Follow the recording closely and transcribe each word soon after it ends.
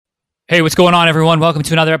Hey, what's going on, everyone? Welcome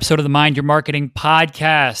to another episode of the Mind Your Marketing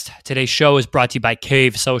podcast. Today's show is brought to you by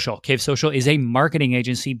Cave Social. Cave Social is a marketing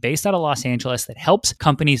agency based out of Los Angeles that helps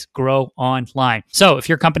companies grow online. So if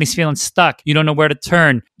your company's feeling stuck, you don't know where to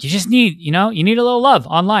turn, you just need, you need a little love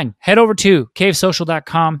online. Head over to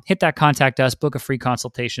cavesocial.com, hit that contact us, book a free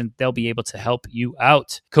consultation. They'll be able to help you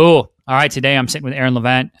out. Cool. All right, today I'm sitting with Aaron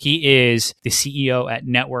Levant. He is the CEO at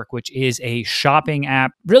Network, which is a shopping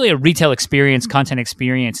app, really a retail experience, content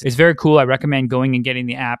experience. It's very cool. I recommend going and getting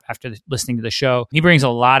the app after listening to the show. He brings a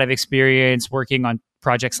lot of experience working on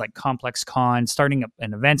projects like Complex Con, starting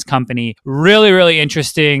an events company. Really, really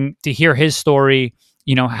interesting to hear his story,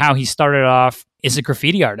 how he started off as a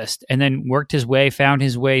graffiti artist and then found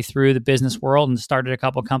his way through the business world and started a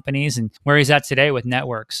couple companies and where he's at today with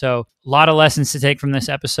Network. So a lot of lessons to take from this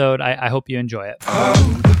episode. I hope you enjoy it.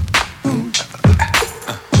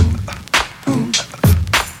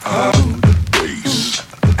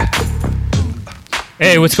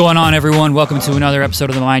 Hey, what's going on, everyone? Welcome to another episode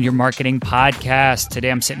of the Mind Your Marketing podcast. Today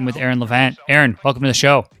I'm sitting with Aaron Levant. Aaron, welcome to the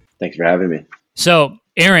show. Thanks for having me. So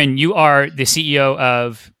Aaron, you are the CEO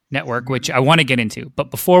of Network, which I want to get into.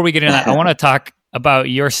 But before we get into that, I want to talk about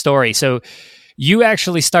your story. So you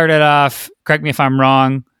actually started off, correct me if I'm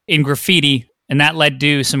wrong, in graffiti, and that led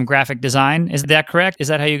to some graphic design. Is that correct? Is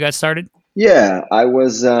that how you got started? Yeah, I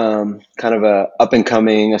was kind of a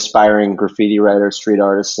up-and-coming, aspiring graffiti writer, street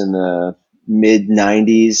artist in the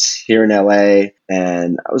mid-90s here in LA.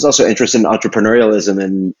 And I was also interested in entrepreneurialism.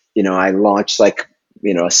 And, I launched a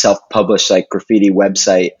self-published graffiti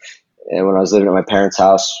website. And when I was living at my parents'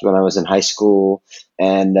 house when I was in high school,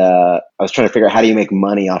 and I was trying to figure out how do you make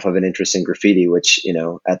money off of an interest in graffiti, which,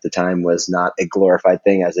 at the time was not a glorified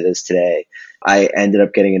thing as it is today. I ended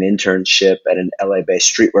up getting an internship at an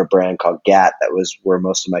LA-based streetwear brand called GAT. That was where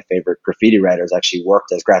most of my favorite graffiti writers actually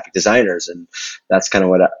worked as graphic designers. And that's kind of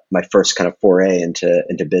what my first kind of foray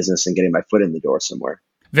into business and getting my foot in the door somewhere.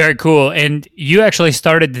 Very cool. And you actually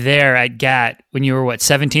started there at GAT when you were,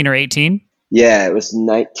 17 or 18? Yeah, it was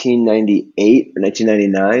 1998 or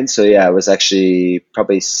 1999. So yeah, I was actually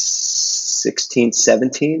probably 16,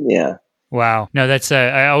 17. Yeah. Wow. No, that's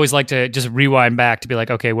I always like to just rewind back to be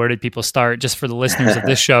like, okay, where did people start? Just for the listeners of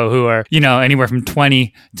this show who are, anywhere from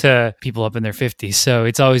 20 to people up in their 50s. So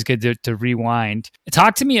it's always good to rewind.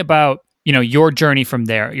 Talk to me about, your journey from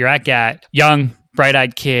there. You're at GAT, young,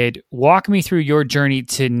 bright-eyed kid. Walk me through your journey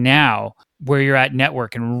to now where you're at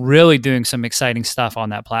Network and really doing some exciting stuff on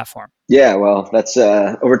that platform. Yeah, well, that's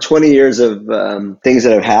over 20 years of things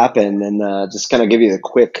that have happened, and just kind of give you the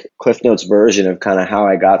quick Cliff Notes version of kind of how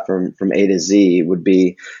I got from A to Z would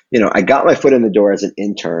be, I got my foot in the door as an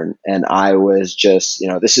intern, and I was just,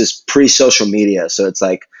 this is pre-social media, so it's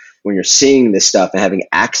like when you're seeing this stuff and having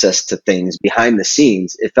access to things behind the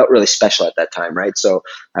scenes, it felt really special at that time, right? So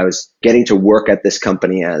I was getting to work at this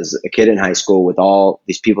company as a kid in high school with all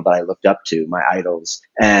these people that I looked up to, my idols,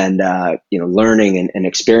 and, learning and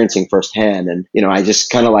experiencing firsthand. And, I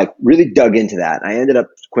just kind of really dug into that. I ended up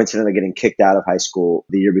coincidentally getting kicked out of high school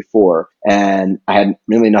the year before, and I had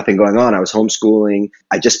really nothing going on. I was homeschooling.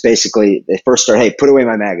 I just basically, they first started, hey, put away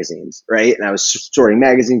my magazines, right? And I was sorting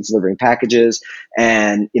magazines, delivering packages,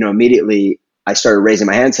 and, immediately I started raising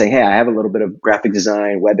my hand saying, hey, I have a little bit of graphic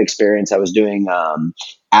design, web experience. I was doing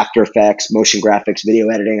After Effects, motion graphics, video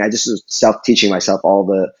editing. I just was self-teaching myself all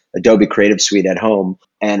the Adobe Creative Suite at home.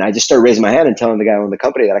 And I just started raising my hand and telling the guy who owned the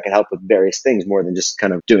company that I could help with various things more than just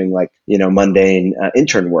kind of doing mundane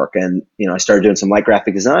intern work. And, I started doing some light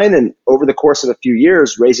graphic design. And over the course of a few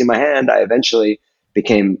years, raising my hand, I eventually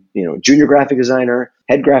became, junior graphic designer,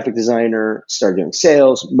 head graphic designer, started doing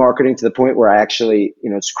sales, marketing to the point where I actually,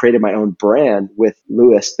 created my own brand with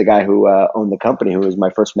Louis, the guy who owned the company, who was my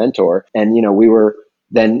first mentor. And, we were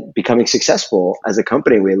then becoming successful as a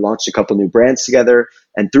company. We launched a couple new brands together.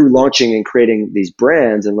 And through launching and creating these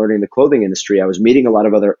brands and learning the clothing industry, I was meeting a lot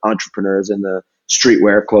of other entrepreneurs in the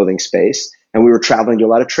streetwear clothing space. And we were traveling to a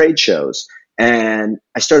lot of trade shows. And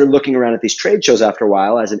I started looking around at these trade shows after a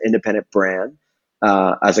while as an independent brand,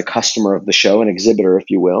 as a customer of the show, an exhibitor, if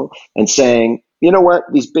you will, and saying, you know what,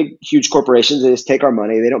 these big, huge corporations, they just take our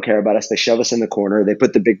money. They don't care about us. They shove us in the corner. They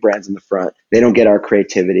put the big brands in the front. They don't get our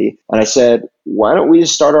creativity. And I said, why don't we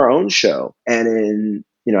just start our own show? And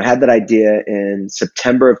had that idea in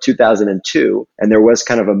September of 2002. And there was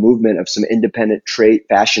kind of a movement of some independent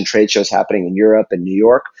fashion trade shows happening in Europe and New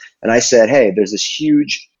York. And I said, hey, there's this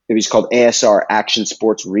huge, it was called ASR, Action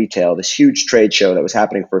Sports Retail, this huge trade show that was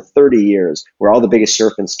happening for 30 years where all the biggest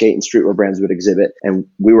surf and skate and streetwear brands would exhibit. And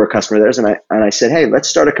we were a customer of theirs. And I said, hey, let's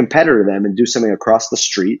start a competitor to them and do something across the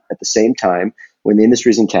street at the same time when the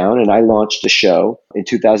industry's in town. And I launched a show in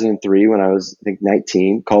 2003 when I was, I think,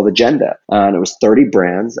 19 called Agenda. And it was 30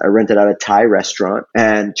 brands. I rented out a Thai restaurant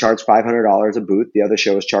and charged $500 a booth. The other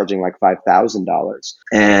show was charging like $5,000.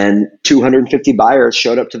 And 250 buyers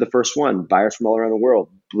showed up to the first one, buyers from all around the world.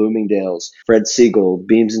 Bloomingdale's, Fred Siegel,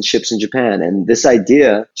 Beams and Ships in Japan. And this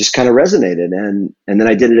idea just kind of resonated. And then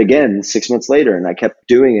I did it again 6 months later, and I kept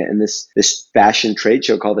doing it in this fashion trade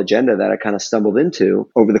show called Agenda that I kind of stumbled into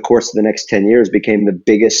over the course of the next 10 years, became the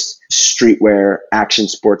biggest streetwear action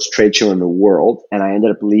sports trade show in the world. And I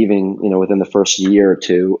ended up leaving, within the first year or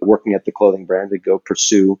two, working at the clothing brand to go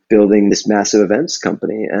pursue building this massive events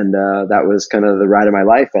company. And that was kind of the ride of my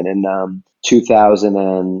life. And in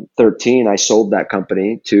 2013, I sold that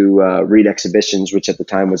company to Reed Exhibitions, which at the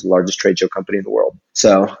time was the largest trade show company in the world.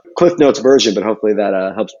 So Cliff Notes version, but hopefully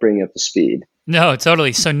that helps bring you up to speed. No,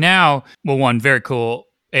 totally. So now, well, one, very cool.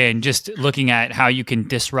 And just looking at how you can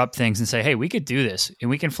disrupt things and say, hey, we could do this and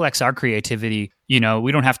we can flex our creativity. We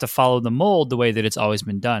don't have to follow the mold the way that it's always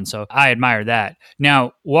been done. So I admire that.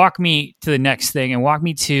 Now, walk me to the next thing and walk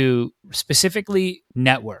me to specifically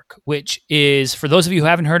Network, which is, for those of you who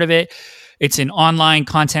haven't heard of it, it's an online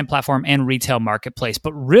content platform and retail marketplace.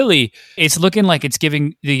 But really, it's looking like it's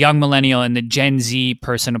giving the young millennial and the Gen Z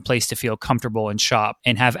person a place to feel comfortable and shop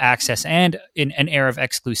and have access and an air of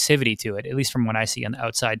exclusivity to it, at least from what I see on the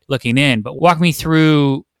outside looking in. But walk me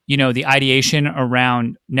through, the ideation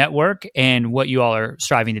around Network and what you all are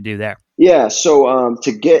striving to do there. Yeah. So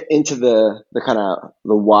to get into the kind of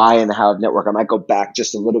the why and the how of Network, I might go back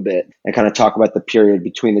just a little bit and kind of talk about the period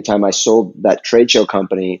between the time I sold that trade show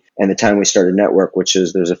company and the time we started Network, which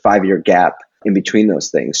is there's a 5-year gap in between those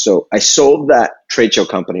things. So I sold that trade show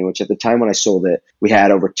company, which at the time when I sold it, we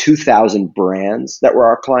had over 2,000 brands that were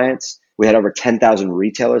our clients. We had over 10,000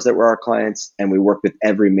 retailers that were our clients, and we worked with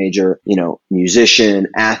every major, musician,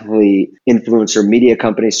 athlete, influencer, media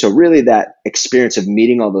company. So really that experience of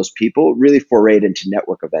meeting all those people really forayed into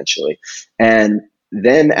Network eventually. And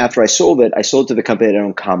then after I sold it to the company that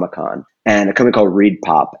owned Comic-Con and a company called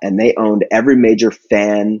ReedPop, and they owned every major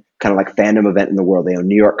fan kind of like fandom event in the world. They own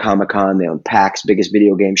New York Comic-Con, they own PAX, biggest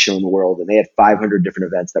video game show in the world, and they had 500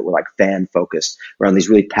 different events that were like fan focused around these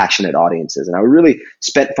really passionate audiences. And I really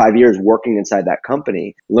spent 5 years working inside that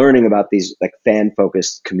company, learning about these like fan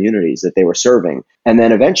focused communities that they were serving. And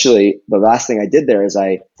then eventually the last thing I did there is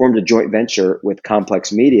I formed a joint venture with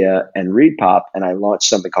Complex Media and ReedPop, and I launched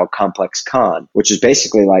something called Complex Con, which is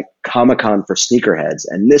basically like Comic-Con for sneakerheads.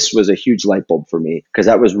 And this was a huge light bulb for me because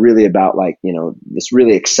that was really about like, this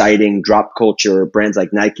really exciting drop culture, brands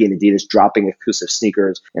like Nike and Adidas dropping exclusive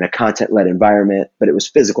sneakers in a content-led environment, but it was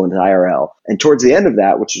physical and IRL. And towards the end of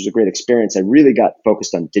that, which was a great experience, I really got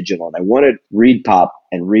focused on digital. And I wanted ReedPop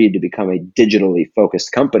and Reed to become a digitally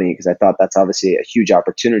focused company because I thought that's obviously a huge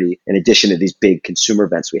opportunity in addition to these big consumer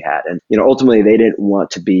events we had. And, ultimately they didn't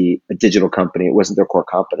want to be a digital company. It wasn't their core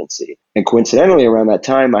competency. And coincidentally, around that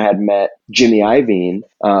time, I had met Jimmy Iovine,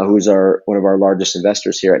 who's one of our largest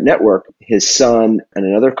investors here at Network. His son and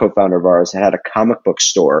another co-founder of ours had a comic book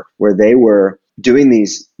store where they were doing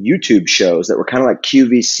these YouTube shows that were kind of like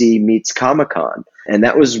QVC meets Comic-Con. And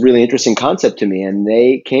that was a really interesting concept to me. And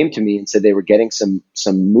they came to me and said they were getting some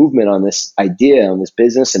movement on this idea, on this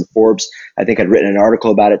business. And Forbes, I think, had written an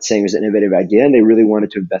article about it saying it was an innovative idea. And they really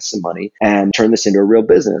wanted to invest some money and turn this into a real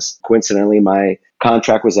business. Coincidentally, my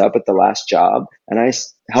contract was up at the last job. And I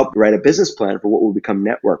helped write a business plan for what will become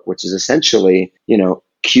Network, which is essentially,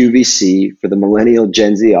 QVC for the millennial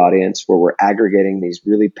Gen Z audience, where we're aggregating these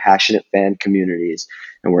really passionate fan communities,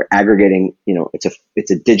 and we're aggregating,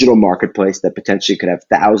 it's a digital marketplace that potentially could have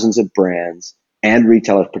thousands of brands and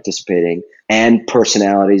retailers participating and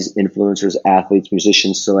personalities, influencers, athletes,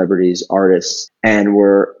 musicians, celebrities, artists. And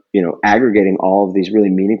we're, aggregating all of these really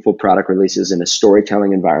meaningful product releases in a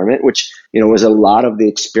storytelling environment, which, was a lot of the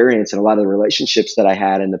experience and a lot of the relationships that I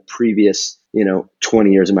had in the previous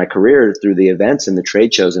 20 years of my career through the events and the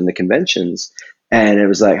trade shows and the conventions. And it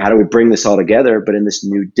was like, how do we bring this all together, but in this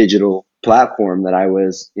new digital platform that I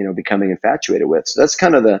was, becoming infatuated with? So that's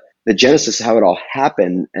kind of the genesis of how it all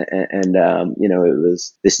happened. And it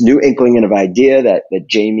was this new inkling of idea that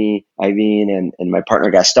Jamie Iovine and my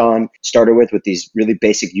partner Gaston started with these really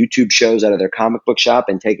basic YouTube shows out of their comic book shop,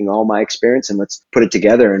 and taking all my experience and let's put it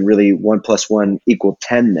together, and really 1 + 1 =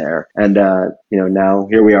 10 there. And, now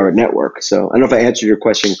here we are at Network. So I don't know if I answered your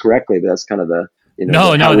question correctly, but that's kind of the,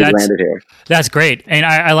 landed here. That's great. And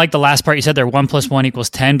I like the last part you said there, 1 + 1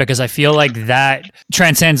 = 10, because I feel like that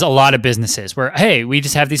transcends a lot of businesses where, hey, we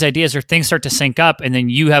just have these ideas or things start to sync up, and then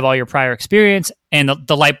you have all your prior experience and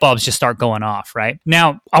the light bulbs just start going off, right?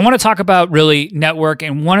 Now, I want to talk about really network.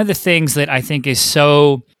 And one of the things that I think is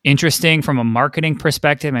so interesting from a marketing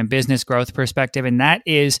perspective and business growth perspective, and that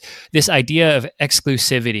is this idea of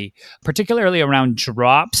exclusivity, particularly around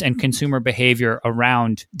drops and consumer behavior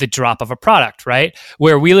around the drop of a product, right?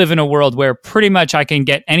 Where we live in a world where pretty much I can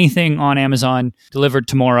get anything on Amazon delivered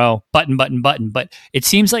tomorrow, button. But it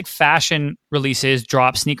seems like fashion releases,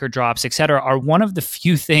 drops, sneaker drops, et cetera, are one of the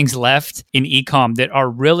few things left in e-com that are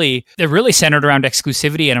really centered around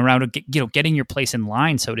exclusivity and around, getting your place in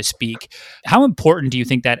line, so to speak. How important do you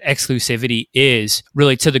think that exclusivity is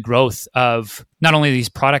really to the growth of not only these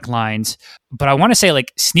product lines, but I want to say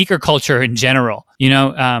like sneaker culture in general?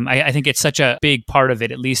 I think it's such a big part of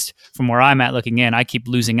it, at least from where I'm at looking in. I keep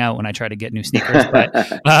losing out when I try to get new sneakers. But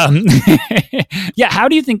yeah, how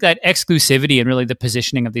do you think that exclusivity and really the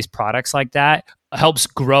positioning of these products like that helps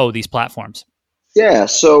grow these platforms? Yeah,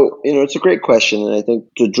 so, it's a great question. And I think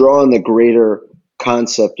to draw on the greater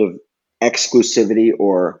concept of exclusivity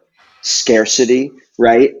or scarcity,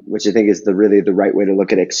 right? Which I think is really the right way to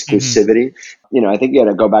look at exclusivity. Mm-hmm. I think you got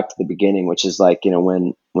to go back to the beginning, which is like,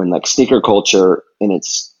 when like sneaker culture in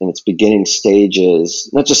its beginning stages,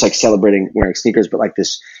 not just like celebrating wearing sneakers, but like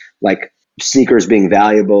this, like sneakers being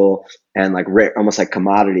valuable and like rare, almost like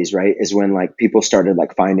commodities, right? Is when like people started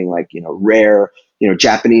like finding like, rare,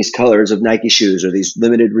 Japanese colors of Nike shoes or these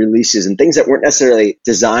limited releases and things that weren't necessarily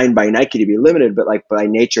designed by Nike to be limited, but like by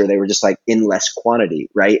nature, they were just like in less quantity,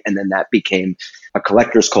 right? And then that became a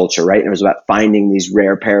collector's culture, right? And it was about finding these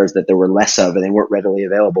rare pairs that there were less of and they weren't readily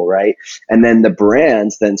available, right? And then the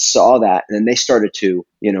brands then saw that and then they started to,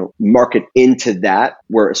 market into that,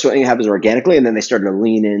 where something happens organically, and then they started to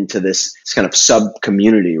lean into this kind of sub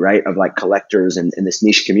community, right, of like collectors and this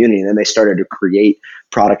niche community. And then they started to create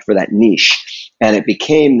product for that niche. And it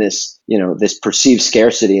became this, this perceived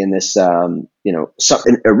scarcity and this,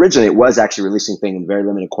 originally it was actually releasing things in very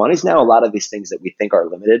limited quantities. Now, a lot of these things that we think are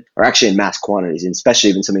limited are actually in mass quantities, and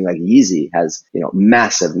especially even something like Yeezy has,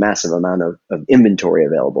 massive amount of inventory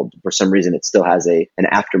available. For some reason, it still has an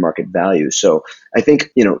aftermarket value. So I think,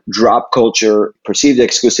 drop culture, perceived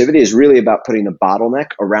exclusivity is really about putting the bottleneck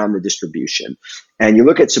around the distribution. And you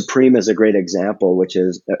look at Supreme as a great example, which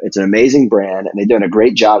is, it's an amazing brand, and they've done a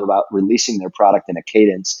great job about releasing their product in a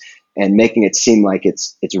cadence and making it seem like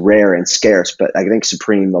it's rare and scarce. But I think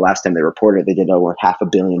Supreme, the last time they reported, they did over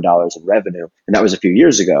 $500 million in revenue. And that was a few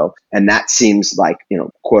years ago. And that seems like,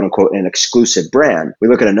 quote unquote, an exclusive brand. We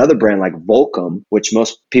look at another brand like Volcom, which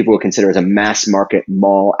most people would consider as a mass market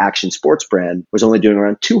mall action sports brand, was only doing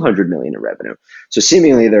around 200 million in revenue. So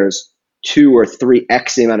seemingly there's 2 or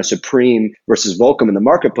 3x the amount of Supreme versus Volcom in the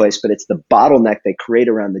marketplace, but it's the bottleneck they create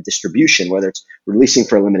around the distribution, whether it's releasing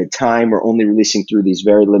for a limited time or only releasing through these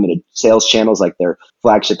very limited sales channels like their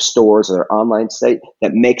flagship stores or their online site,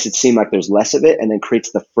 that makes it seem like there's less of it and then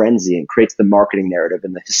creates the frenzy and creates the marketing narrative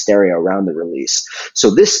and the hysteria around the release.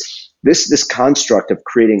 So this construct of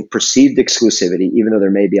creating perceived exclusivity, even though there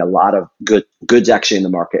may be a lot of goods actually in the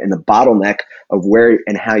market, and the bottleneck of where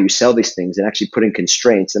and how you sell these things, and actually putting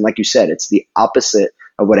constraints. And like you said, it's the opposite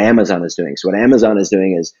of what Amazon is doing. So what Amazon is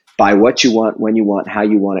doing is buy what you want, when you want, how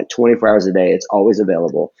you want it, 24 hours a day. It's always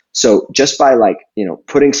available. So just by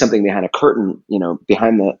putting something behind a curtain,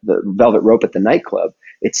 behind the velvet rope at the nightclub,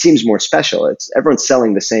 it seems more special. Everyone's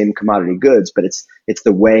selling the same commodity goods, but it's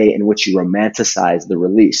the way in which you romanticize the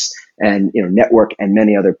release. And Network and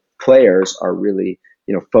many other players are really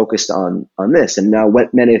focused on this. And now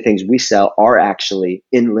many of the things we sell are actually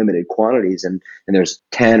in limited quantities, and there's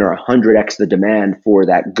 10 or 100x the demand for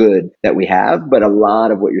that good that we have. But a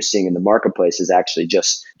lot of what you're seeing in the marketplace is actually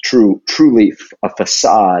just truly a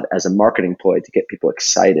facade as a marketing ploy to get people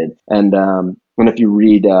excited. And if you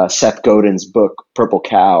read Seth Godin's book, Purple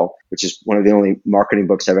Cow, which is one of the only marketing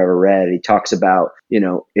books I've ever read, he talks about,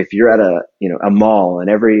 if you're at a mall and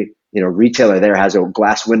every retailer there has a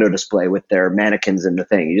glass window display with their mannequins and the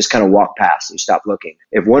thing. You just kind of walk past and you stop looking.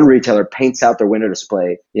 If one retailer paints out their window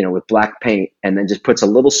display, with black paint, and then just puts a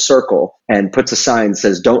little circle and puts a sign that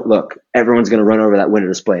says, "Don't look," everyone's going to run over that window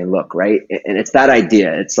display and look, right? And it's that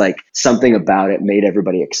idea. It's like something about it made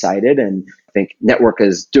everybody excited. And I think Network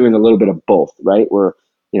is doing a little bit of both, right? We're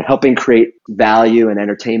helping create value and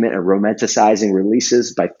entertainment and romanticizing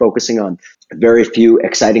releases by focusing on very few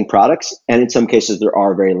exciting products. And in some cases, there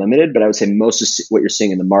are very limited. But I would say most of what you're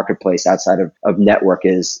seeing in the marketplace outside of network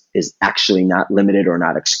is actually not limited or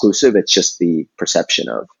not exclusive. It's just the perception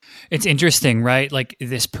of. It's interesting, right? Like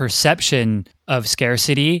this perception of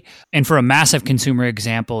scarcity. And for a massive consumer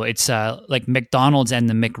example, it's like McDonald's and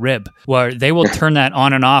the McRib, where they will turn that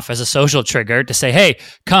on and off as a social trigger to say, hey,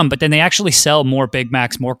 come. But then they actually sell more Big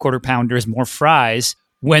Macs, more Quarter Pounders, more fries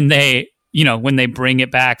when they bring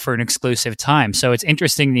it back for an exclusive time. So it's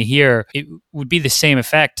interesting to hear it would be the same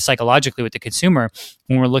effect psychologically with the consumer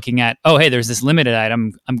when we're looking at, oh, hey, there's this limited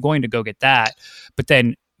item. I'm going to go get that. But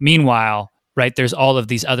then meanwhile, right, there's all of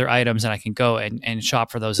these other items and I can go and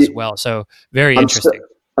shop for those as well. So very interesting.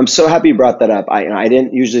 I'm so happy you brought that up. I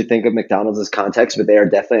didn't usually think of McDonald's as context, but they are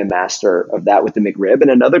definitely a master of that with the McRib.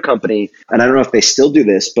 And another company, and I don't know if they still do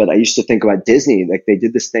this, but I used to think about Disney. Like they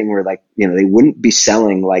did this thing where they wouldn't be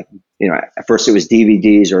selling at first it was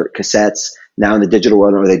DVDs or cassettes. Now in the digital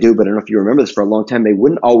world, I don't know what they do, but I don't know if you remember this, for a long time, they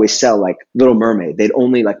wouldn't always sell like Little Mermaid. They'd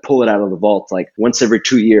only like pull it out of the vault like once every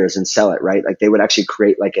 2 years and sell it, right? Like they would actually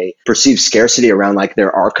create like a perceived scarcity around like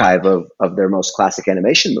their archive of their most classic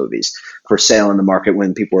animation movies for sale in the market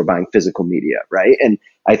when people were buying physical media, right? And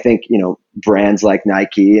I think, brands like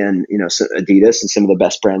Nike and, Adidas and some of the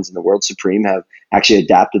best brands in the world, Supreme, have actually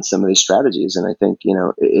adapted some of these strategies. And I think,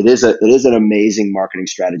 it is an amazing marketing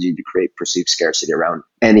strategy to create perceived scarcity around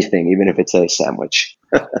anything, even if it's a sandwich.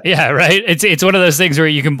 Yeah, right. It's one of those things where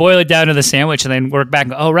you can boil it down to the sandwich and then work back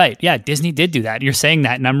and go, oh, right. Yeah, Disney did do that. You're saying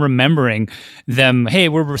that. And I'm remembering them. Hey,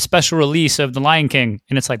 we're a special release of The Lion King.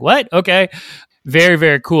 And it's like, what? Okay. Very,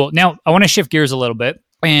 very cool. Now, I want to shift gears a little bit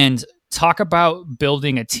and talk about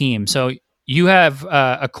building a team. So you have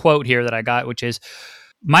a quote here that I got, which is,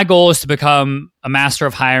 my goal is to become a master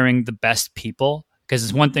of hiring the best people, because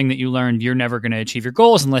it's one thing that you learned, you're never going to achieve your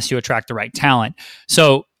goals unless you attract the right talent.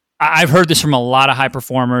 So I've heard this from a lot of high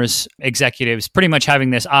performers, executives, pretty much having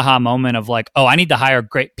this aha moment of like, oh, I need to hire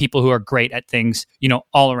great people who are great at things,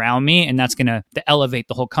 all around me. And that's going to elevate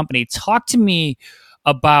the whole company. Talk to me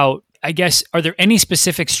about, I guess, are there any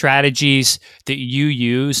specific strategies that you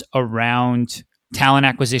use around talent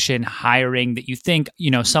acquisition, hiring, that you think,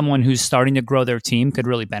 someone who's starting to grow their team could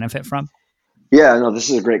really benefit from? Yeah, no, this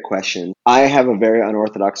is a great question. I have a very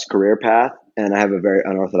unorthodox career path, and I have a very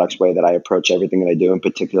unorthodox way that I approach everything that I do, and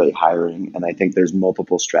particularly hiring. And I think there's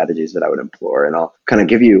multiple strategies that I would employ. And I'll kind of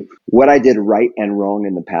give you what I did right and wrong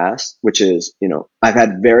in the past, which is, I've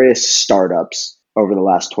had various startups over the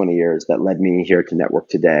last 20 years that led me here to Network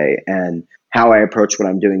Today. And how I approach what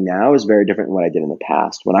I'm doing now is very different than what I did in the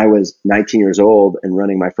past. When I was 19 years old and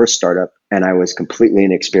running my first startup, and I was completely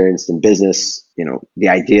inexperienced in business, the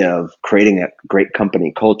idea of creating a great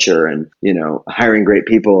company culture and, hiring great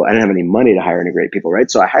people, I didn't have any money to hire any great people, right?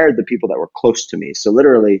 So I hired the people that were close to me. So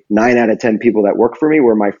literally 9 out of 10 people that work for me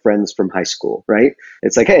were my friends from high school, right?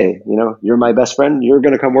 It's like, hey, you're my best friend, you're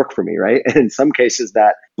going to come work for me, right? And in some cases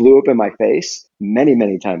that blew up in my face many,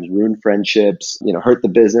 many times, ruined friendships, hurt the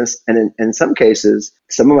business. And in some cases,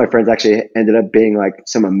 some of my friends actually ended up being like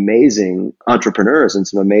some amazing entrepreneurs and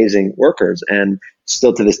some amazing workers, and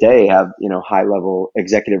still to this day have, high level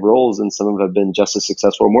executive roles. And some of them have been just as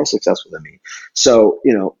successful or more successful than me. So,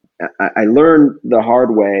 I learned the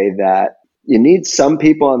hard way that you need some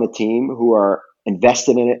people on the team who are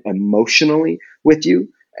invested in it emotionally with you.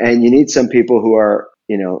 And you need some people who are,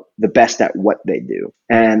 the best at what they do.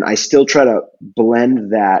 And I still try to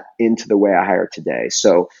blend that into the way I hire today.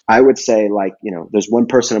 So I would say there's one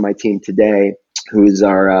person on my team today who's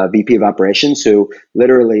our VP of operations, who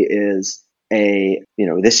literally is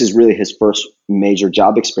this is really his first major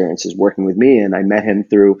job experience is working with me. And I met him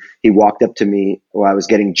he walked up to me while I was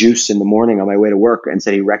getting juice in the morning on my way to work and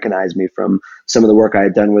said he recognized me from some of the work I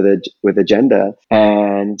had done with Agenda,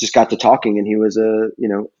 and just got to talking. And he was a,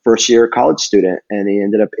 first year college student, and he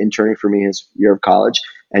ended up interning for me his year of college,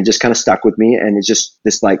 and just kind of stuck with me. And it's just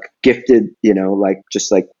this gifted,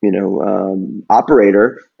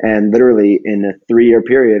 operator. And literally in a 3-year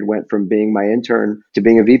period went from being my intern to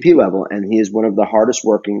being a VP level. And he is one of the hardest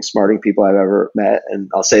working, smarting people I've ever met. And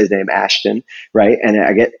I'll say his name, Ashton, right? And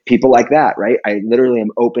I get people like that, right? I literally am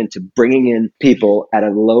open to bringing in people at a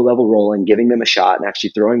low level role and giving them a shot and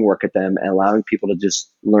actually throwing work at them and allowing people to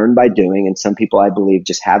just learn by doing. And some people, I believe,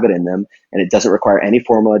 just have it in them, and it doesn't require any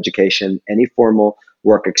formal education, any formal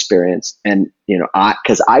work experience. And,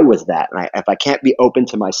 because I was that, and if I can't be open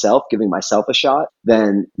to myself, giving myself a shot,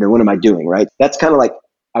 then what am I doing, right? That's kind of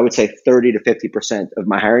I would say 30 to 50% of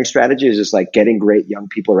my hiring strategy is just getting great young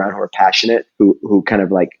people around who are passionate, who kind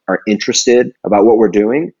of are interested about what we're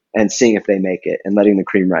doing, and seeing if they make it and letting the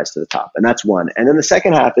cream rise to the top. And that's one. And then the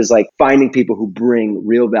second half is like finding people who bring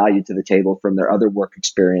real value to the table from their other work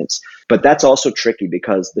experience. But that's also tricky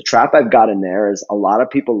because the trap I've got in there is a lot of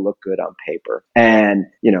people look good on paper. And,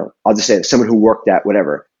 I'll just say someone who worked at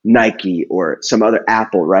whatever, Nike or some other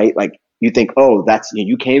Apple, right? Like you think, oh,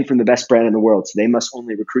 you came from the best brand in the world, so they must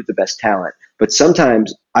only recruit the best talent. But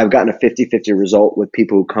sometimes I've gotten a 50-50 result with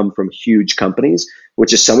people who come from huge companies,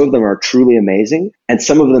 which is some of them are truly amazing. And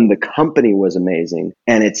some of them, the company was amazing.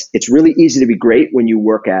 And it's really easy to be great when you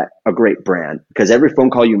work at a great brand, because every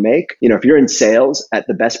phone call you make, if you're in sales at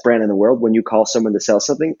the best brand in the world, when you call someone to sell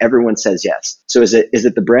something, everyone says yes. So is it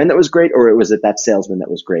the brand that was great, or was it that salesman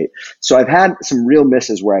that was great? So I've had some real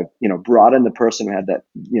misses where I've, brought in the person who had that,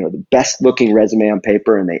 the best looking resume on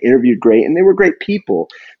paper, and they interviewed great and they were great people.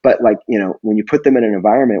 But when you put them in an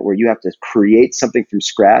environment where you have to create something from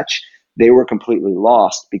scratch, they were completely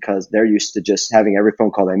lost because they're used to just having every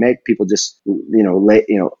phone call they make, people just,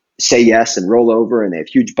 say yes and roll over, and they have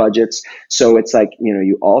huge budgets. So it's like,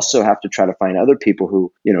 you also have to try to find other people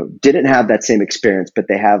who, didn't have that same experience, but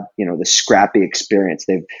they have, the scrappy experience.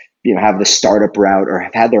 They've, have the startup route or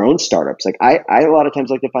have had their own startups. Like I a lot of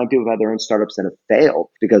times like to find people who have their own startups that have failed,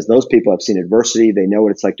 because those people have seen adversity. They know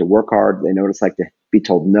what it's like to work hard. They know what it's like to be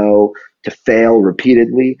told no, to fail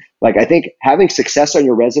repeatedly. Like I think having success on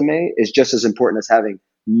your resume is just as important as having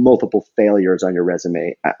multiple failures on your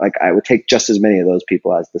resume. I would take just as many of those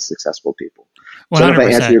people as the successful people. 100%. So if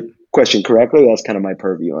I answer your question correctly, that's kind of my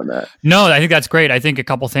purview on that. No, I think that's great. I think a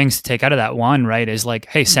couple things to take out of that. One, right, is like,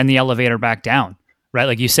 hey, send the elevator back down. Right?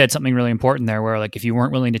 Like you said something really important there where like if you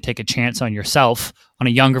weren't willing to take a chance on yourself, on a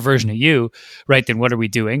younger version of you, right, then what are we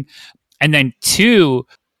doing? And then two,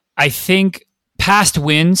 I think past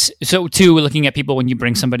wins. So two, we're looking at people when you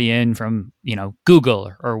bring somebody in from,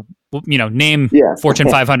 Google or name Fortune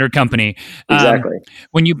 500 company. Exactly.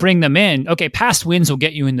 When you bring them in, okay, past wins will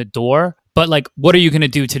get you in the door, but like, what are you going to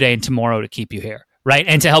do today and tomorrow to keep you here? Right.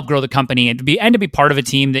 And to help grow the company and to be part of a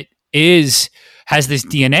team that has this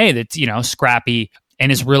DNA that's, scrappy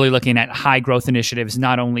and is really looking at high growth initiatives,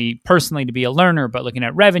 not only personally to be a learner, but looking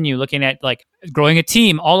at revenue, looking at like growing a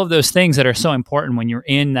team, all of those things that are so important when you're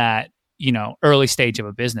in that, early stage of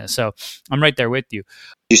a business. So I'm right there with you.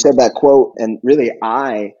 You said that quote, and really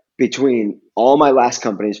between all my last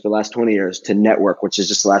companies for the last 20 years to Network, which is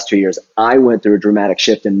just the last 2 years, I went through a dramatic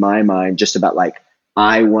shift in my mind just about like,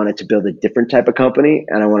 I wanted to build a different type of company,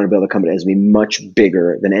 and I wanted to build a company that's be much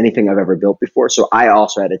bigger than anything I've ever built before. So I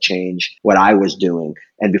also had to change what I was doing.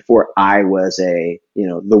 And before I was the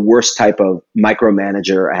worst type of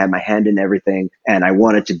micromanager. I had my hand in everything and I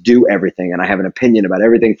wanted to do everything. And I have an opinion about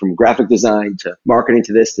everything from graphic design to marketing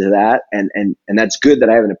to this to that. And that's good that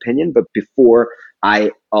I have an opinion. But before,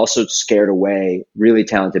 I also scared away really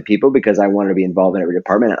talented people because I wanted to be involved in every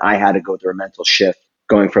department. And I had to go through a mental shift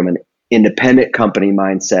going from an independent company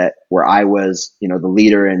mindset where I was, the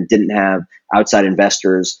leader and didn't have outside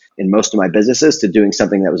investors in most of my businesses to doing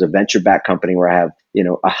something that was a venture-backed company where I have,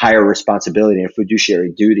 a higher responsibility and a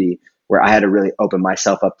fiduciary duty where I had to really open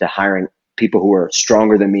myself up to hiring people who were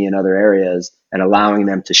stronger than me in other areas and allowing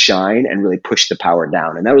them to shine and really push the power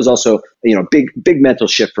down. And that was also, big mental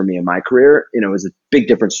shift for me in my career. It was a big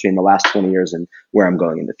difference between the last 20 years and where I'm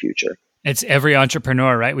going in the future. It's every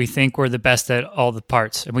entrepreneur, right? We think we're the best at all the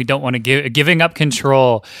parts and we don't want to giving up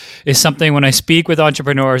control is something when I speak with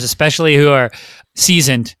entrepreneurs, especially who are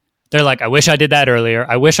seasoned, they're like, I wish I did that earlier.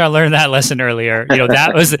 I wish I learned that lesson earlier.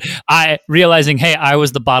 That was realizing, hey, I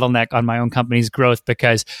was the bottleneck on my own company's growth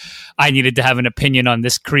because I needed to have an opinion on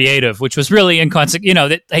this creative, which was really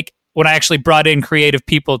inconsequential, when I actually brought in creative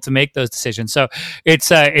people to make those decisions. So it's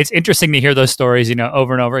interesting to hear those stories,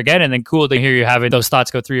 over and over again. And then cool to hear you having those thoughts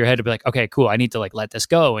go through your head to be like, okay, cool. I need to let this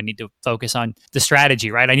go. I need to focus on the strategy,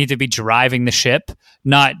 right? I need to be driving the ship,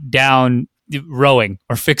 not down rowing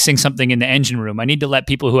or fixing something in the engine room. I need to let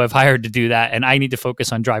people who I've hired to do that. And I need to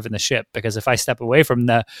focus on driving the ship because if I step away from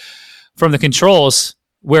the controls,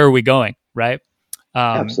 where are we going? Right.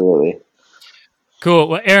 Absolutely. Cool.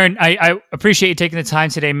 Well, Aaron, I appreciate you taking the time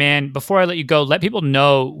today, man. Before I let you go, let people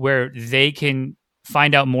know where they can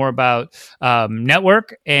find out more about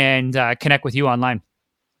Network and connect with you online.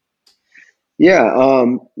 Yeah,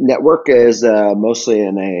 Network is mostly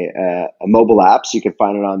in a mobile app, so you can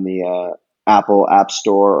find it on the Apple App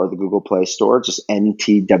Store or the Google Play Store, just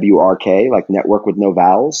NTWRK, like Network with no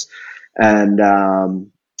vowels. And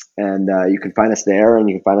you can find us there, and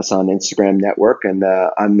you can find us on Instagram Network. And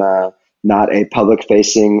I'm not a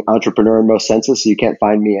public-facing entrepreneur in most senses, so you can't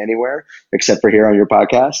find me anywhere except for here on your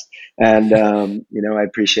podcast. And, I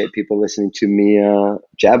appreciate people listening to me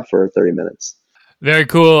jab for 30 minutes. Very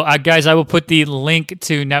cool. Guys, I will put the link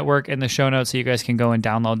to Network in the show notes so you guys can go and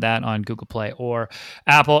download that on Google Play or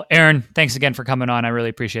Apple. Aaron, thanks again for coming on. I really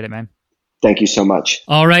appreciate it, man. Thank you so much.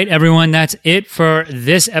 All right, everyone. That's it for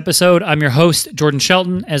this episode. I'm your host, Jordan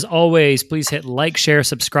Shelton. As always, please hit like, share,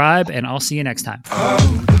 subscribe, and I'll see you next time.